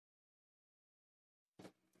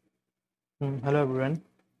Hello everyone.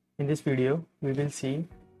 In this video, we will see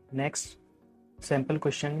next sample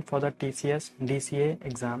question for the TCS DCA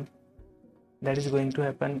exam that is going to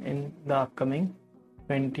happen in the upcoming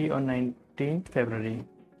 20 or 19th February.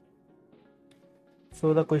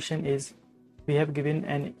 So the question is, we have given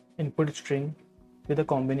an input string with a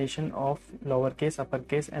combination of lowercase,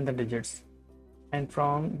 uppercase and the digits. And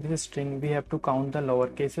from this string, we have to count the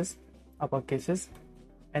lowercases, uppercases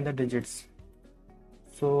and the digits.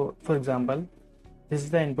 So for example, this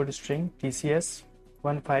is the input string TCS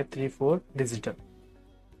 1534 digital.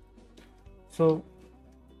 So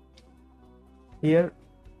here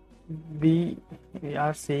we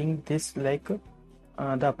are seeing this like the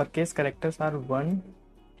uppercase characters are 1,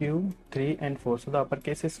 2, 3 and 4. So the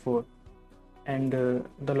uppercase is 4 and the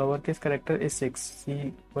lowercase character is 6.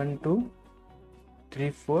 See 1, 2, 3,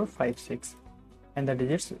 4, 5, 6 and the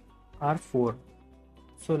digits are 4.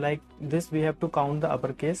 So like this we have to count the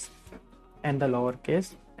uppercase and the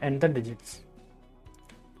lowercase and the digits.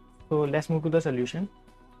 So let's move to the solution.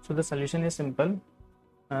 So the solution is simple.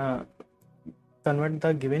 Convert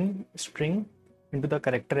the given string into the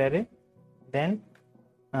character array, then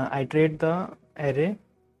iterate the array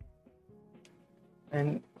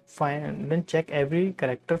and then check every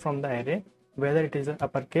character from the array, whether it is an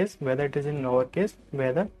uppercase, whether it is in lowercase,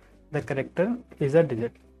 whether the character is a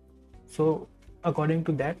digit. So according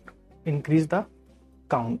to that, increase the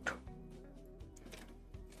count.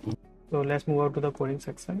 So let's move out to the coding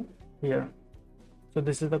section here. So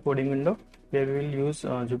this is the coding window where we will use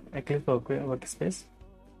Eclipse workspace.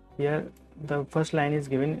 Here the first line is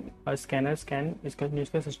given a scanner scan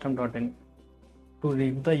system.in to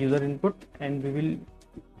read the user input, and we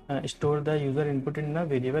will store the user input in a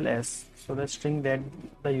variable s. So the string that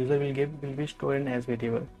the user will give will be stored in as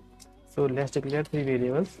variable. So let's declare 3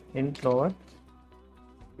 variables. Int lower,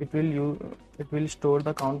 it will store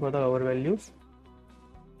the count for the lower values,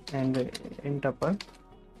 and int upper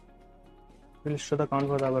will store the count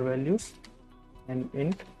for the upper values, and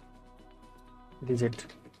int digit.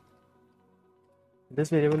 This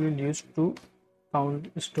variable will use to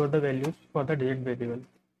store the values for the digit variable.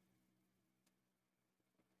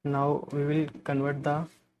 Now we will convert the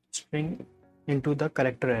string into the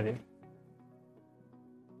character array.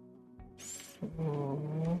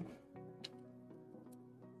 So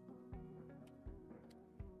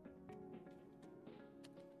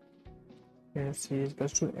s is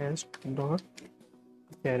equals to s dot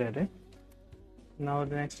char array. Now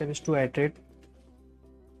the next step is to iterate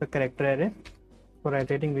the character array. For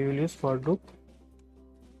iterating, we will use for loop.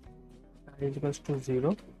 I is equals to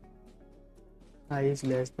 0, I is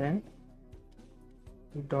less than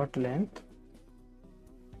dot length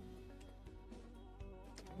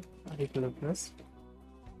I equal plus.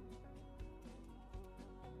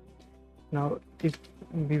 Now if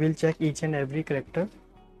we will check each and every character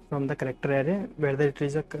from the character array, whether it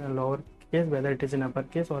is a lower case, whether it is an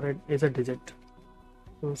uppercase, or it is a digit.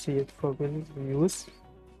 So ch4 will use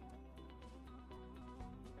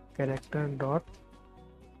character dot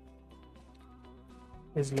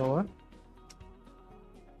is lower,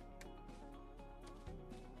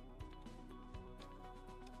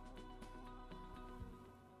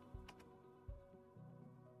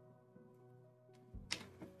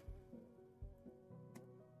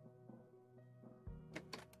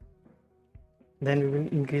 then we will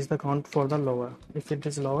increase the count for the lower if it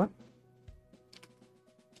is lower.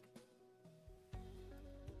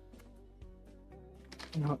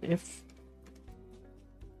 Now if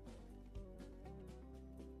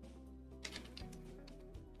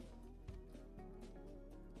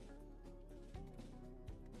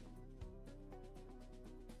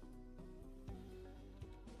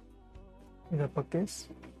is uppercase,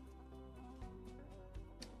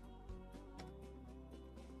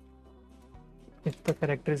 if the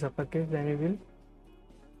character is uppercase, then we will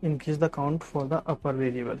increase the count for the upper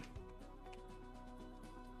variable.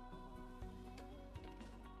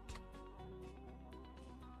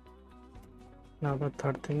 Now the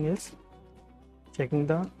third thing is checking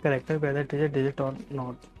the character whether it is a digit or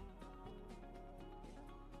not.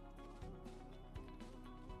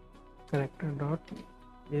 Character dot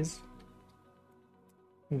is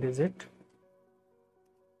digit.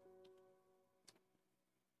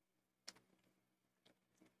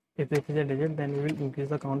 If it is a digit, then we will increase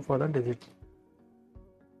the count for the digit.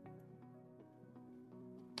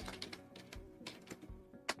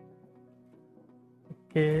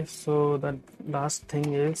 Okay, so the last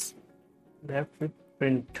thing is left with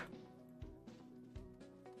print.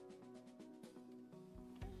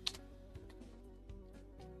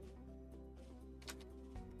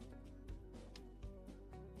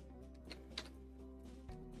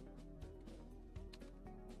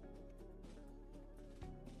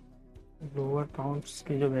 Lower counts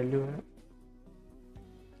की जो value है,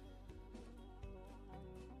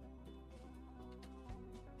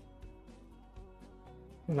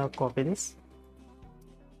 now copy this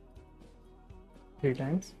 3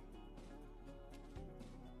 times,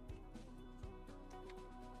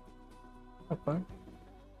 upper,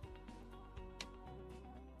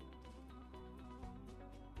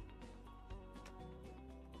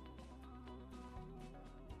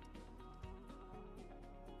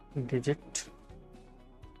 digit.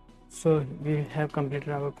 So we have completed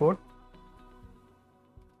our code.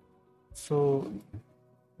 So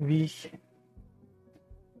we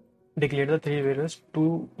declare the 3 variables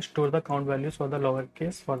to store the count values for the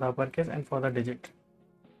lowercase, for the uppercase, and for the digit.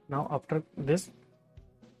 Now after this,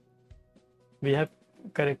 we have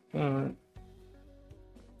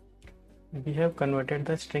converted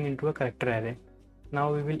the string into a character array.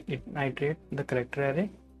 Now we will iterate the character array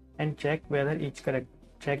and check whether each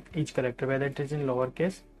character, whether it is in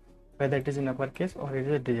lowercase, whether it is in uppercase, or it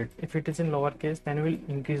is a digit. If it is in lowercase, then we will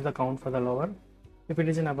increase the count for the lower. If it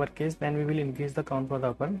is in uppercase, then we will increase the count for the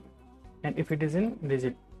upper. And if it is in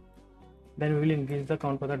digit, then we will increase the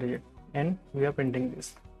count for the digit. And we are printing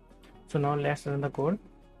this. So now let's run the code.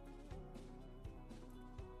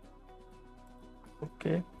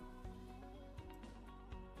 Okay.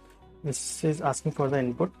 This is asking for the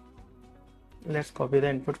input. Let's copy the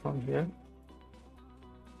input from here.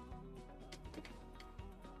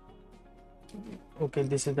 Okay,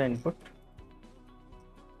 this is the input.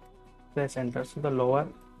 Press enter. So the lower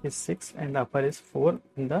is 6 and the upper is 4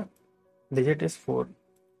 and the digit is 4.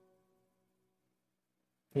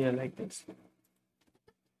 Here like this.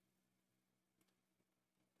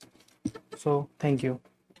 So thank you.